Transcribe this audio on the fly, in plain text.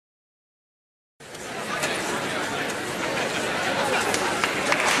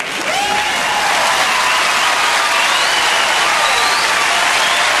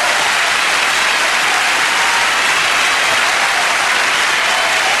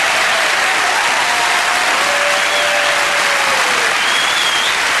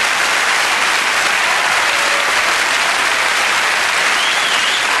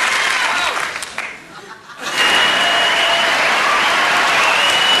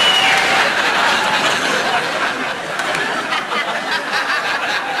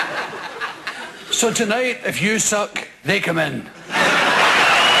So tonight, if you suck, they come in.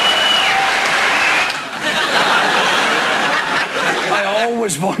 I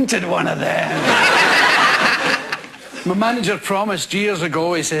always wanted one of them. My manager promised years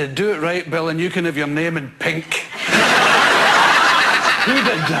ago, he said, do it right, Bill, and you can have your name in pink. Who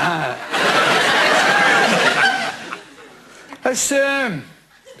did that?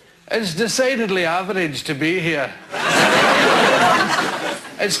 It's decidedly average to be here.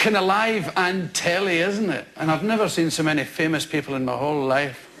 It's kind of live and telly, isn't it? And I've never seen so many famous people in my whole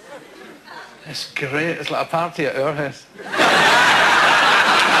life. It's great. It's like a party at our house.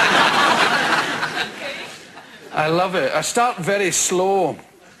 I love it. I start very slow.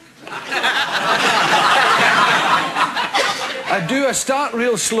 I start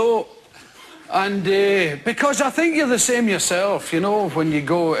real slow. And because I think you're the same yourself, you know, when you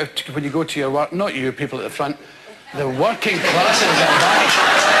go to your work, not you people at the front, the working classes are back.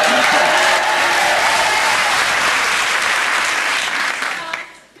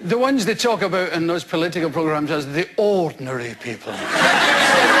 The ones they talk about in those political programmes as the ordinary people.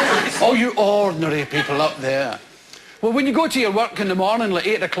 All you ordinary people up there. Well, when you go to your work in the morning, like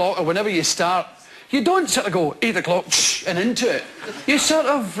 8 o'clock or whenever you start, you don't sort of go 8 o'clock and into it. You sort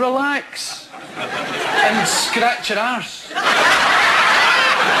of relax and scratch your arse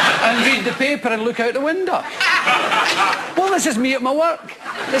and read the paper and look out the window. Well, this is me at my work.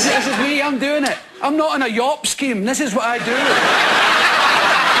 This is me, I'm doing it. I'm not on a yop scheme. This is what I do.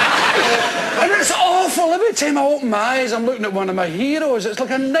 And it's awful. Every time I open my eyes, I'm looking at one of my heroes. It's like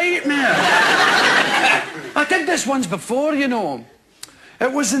a nightmare. I did this once before, you know.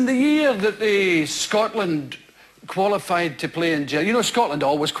 It was in the year that Scotland qualified to play in Germany. You know, Scotland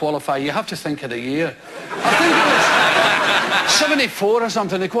always qualify. You have to think of the year. I think it was 74 or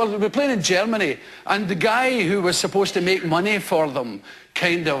something. They were playing in Germany, and the guy who was supposed to make money for them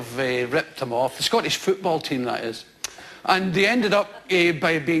kind of ripped them off. The Scottish football team, that is. And they ended up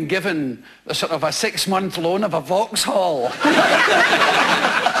by being given a sort of a 6-month loan of a Vauxhall.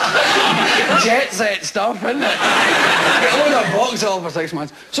 Jet set stuff, isn't it? Loan of Vauxhall for 6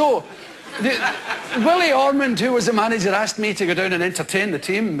 months. So, Willie Ormond, who was the manager, asked me to go down and entertain the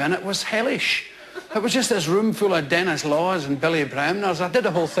team, and it was hellish. It was just this room full of Dennis Laws and Billy Bremners. I did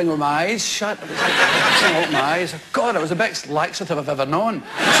the whole thing with my eyes shut. I opened my eyes. God, it was the best laxative I've ever known.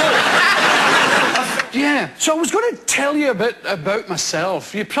 So I was going to tell you a bit about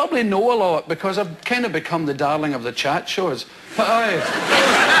myself. You probably know a lot because I've kind of become the darling of the chat shows. But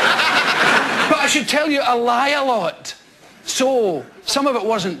I should tell you I lie a lot. So some of it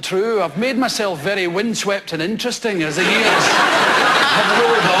wasn't true. I've made myself very windswept and interesting as the years have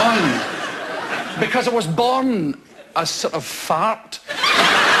rolled on. Because I was born a sort of fart.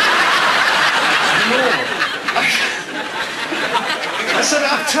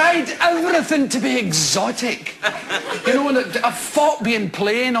 I've tried everything to be exotic. You know, and I've fought being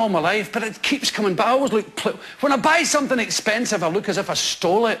plain all my life, but it keeps coming back. I always look... When I buy something expensive, I look as if I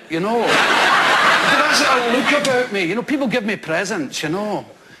stole it, you know. That's what I look about me. You know, people give me presents, you know.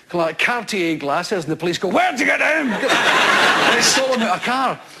 Like Cartier glasses, and the police go, where'd you get them? And they stole them out of a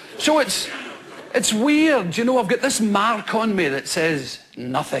car. So it's weird, you know. I've got this mark on me that says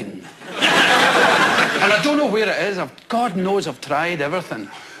nothing. And I don't know where it is. God knows I've tried everything.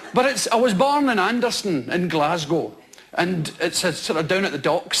 But I was born in Anderson in Glasgow. And it's sort of down at the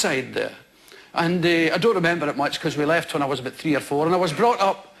dockside there. And I don't remember it much because we left when I was about 3 or 4. And I was brought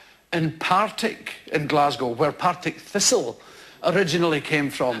up in Partick in Glasgow, where Partick Thistle originally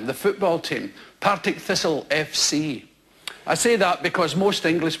came from, the football team. Partick Thistle FC. I say that because most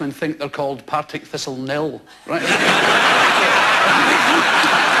Englishmen think they're called Partick Thistle Nil, right?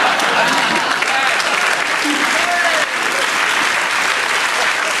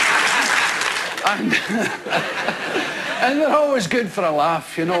 And they're always good for a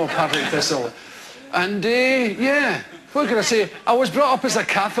laugh, you know, Partick Thistle. And, yeah, what can I say? I was brought up as a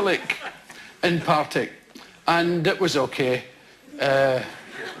Catholic in Partick, and it was okay. I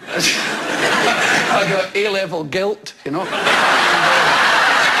got A-level guilt, you know. Yeah.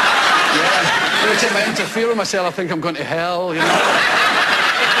 Every time I interfere with myself, I think I'm going to hell, you know.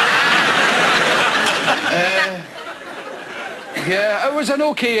 Yeah, it was an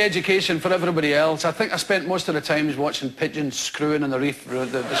okay education for everybody else. I think I spent most of the times watching pigeons screwing in the reef. That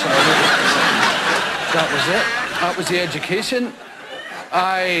was it. That was the education.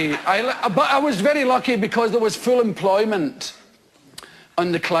 But I was very lucky because there was full employment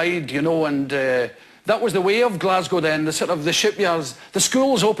on the Clyde, you know, and that was the way of Glasgow then. The shipyards, the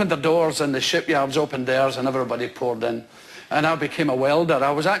schools opened their doors and the shipyards opened theirs, and everybody poured in. And I became a welder.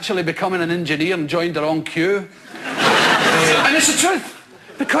 I was actually becoming an engineer and joined the wrong queue. And it's the truth.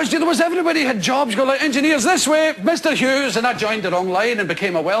 Because there was everybody had jobs, go like, engineers this way, Mr. Hughes, and I joined the wrong line and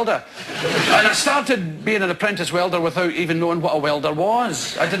became a welder. And I started being an apprentice welder without even knowing what a welder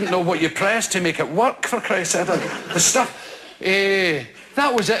was. I didn't know what you pressed to make it work, for Christ's sake. The stuff.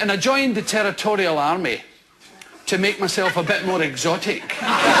 That was it, and I joined the Territorial Army to make myself a bit more exotic.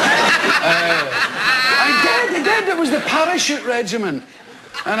 I did. It was the parachute regiment.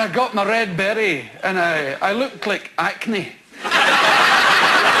 And I got my red beret, and I looked like Acne.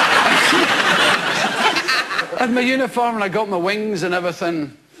 I had my uniform and I got my wings and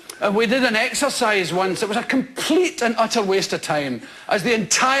everything. And we did an exercise once. It was a complete and utter waste of time, as the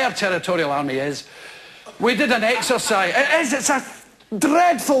entire Territorial Army is. We did an exercise. It's a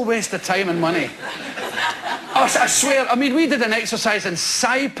dreadful waste of time and money. I swear, I mean, we did an exercise in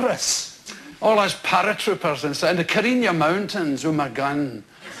Cyprus. All us paratroopers and stuff, in the Carina Mountains with my gun.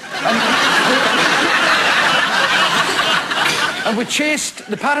 And we chased,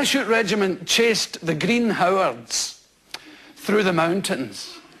 the parachute regiment chased the Green Howards through the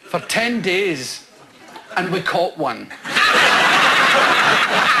mountains for 10 days, and we caught one.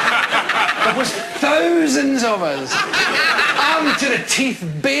 There was thousands of us, armed to the teeth,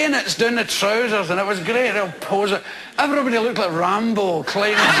 bayonets down the trousers, and it was great, real pose. Everybody looked like Rambo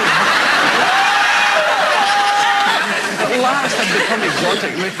climbing. At last I'd become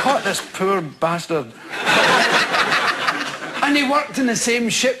exotic, and we caught this poor bastard. And he worked in the same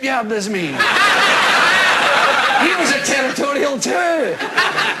shipyard as me. He was a territorial too.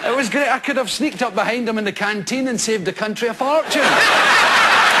 It was great. I could have sneaked up behind him in the canteen and saved the country a fortune.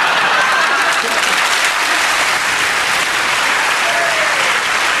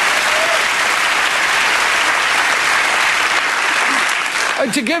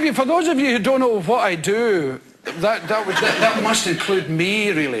 And to give you, for those of you who don't know what I do, that must include me,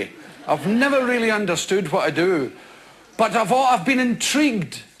 really. I've never really understood what I do. But I've been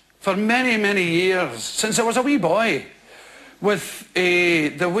intrigued for many, many years, since I was a wee boy, with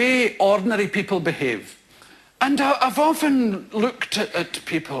the way ordinary people behave. And I've often looked at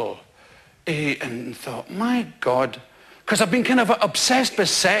people and thought, my God, because I've been kind of obsessed with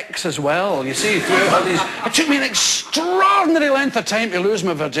sex as well, you see, throughout all these. It took me an extraordinary length of time to lose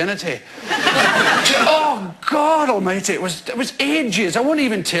my virginity. Oh, God almighty, it was ages. I won't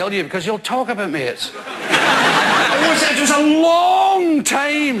even tell you, because you'll talk about me. It was a long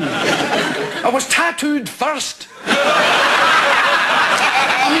time. I was tattooed first. I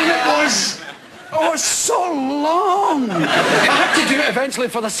mean, it was so long. I had to do it eventually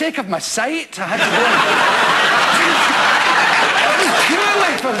for the sake of my sight. I had to do it. It was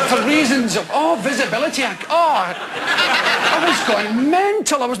purely for reasons of, visibility. I was going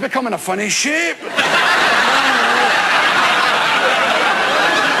mental. I was becoming a funny shape.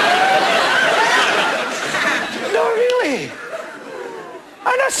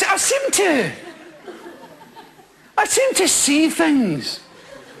 And I seem to see things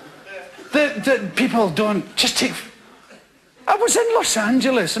that people don't just take. I was in Los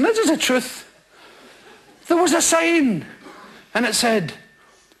Angeles, and this is the truth. There was a sign, and it said,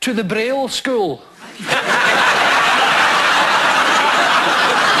 "To the Braille School." I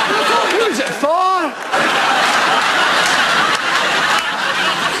thought, who is it for?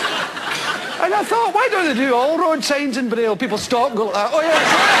 And I thought, why don't they do all road signs in Braille? People stop and go like that. Oh, yeah.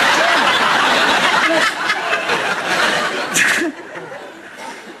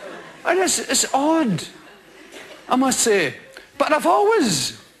 And it's odd, I must say. But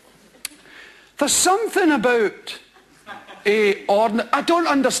there's something about I don't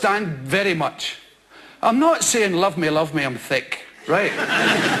understand very much. I'm not saying love me, I'm thick, right?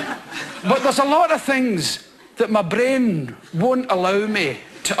 But there's a lot of things that my brain won't allow me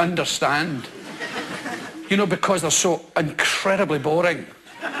to understand, you know, because they're so incredibly boring.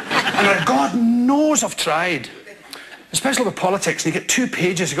 And God knows I've tried, especially with politics, and you get 2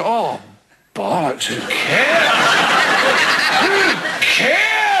 pages, you go, oh, bollocks, who cares? Who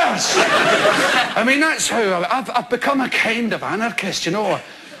cares? I mean, that's how I've become a kind of anarchist, you know.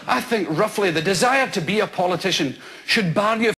 I think roughly the desire to be a politician should bar you